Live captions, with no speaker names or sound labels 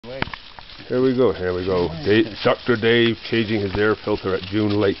Here we go. Dr. Dave changing his air filter at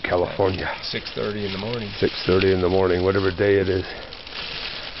June Lake, California. 6:30 in the morning. 6:30 in the morning, whatever day it is.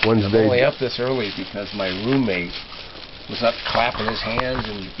 Wednesday. I'm only up this early because my roommate was up clapping his hands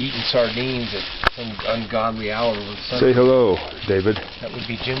and eating sardines at some ungodly hour. Say hello, David. That would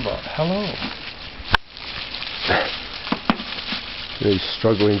be Jimbo. Hello. He's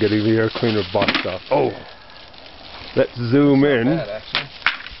struggling getting the air cleaner boxed off. Oh! Let's zoom in. Not bad, actually.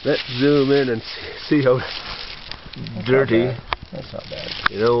 Let's zoom in and see how dirty. That's not bad.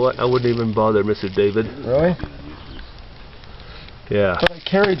 You know what? I wouldn't even bother, Mr. David. Really? Yeah. But I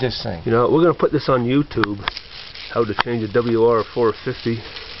carried this thing. You know, we're going to put this on YouTube. How to change a WR450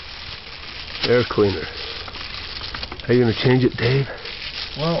 air cleaner. Are you going to change it, Dave?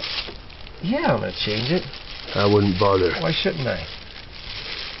 Well, yeah, I'm going to change it. I wouldn't bother. Why shouldn't I?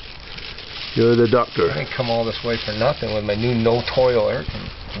 You're the doctor. I didn't come all this way for nothing with my new no-toil air cleaner.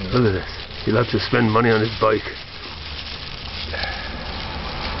 Look at this. He'll have to spend money on his bike.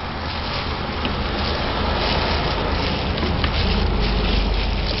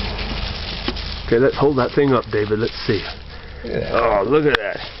 Okay, let's hold that thing up, David. Let's see. Oh, look at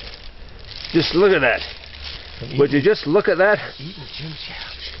that. Just look at that. Would you just look at that? Eating juice,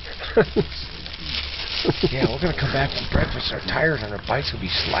 yeah. Yeah, we're going to come back from breakfast. Our tires on our bikes will be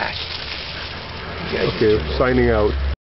slashed. Okay, signing out.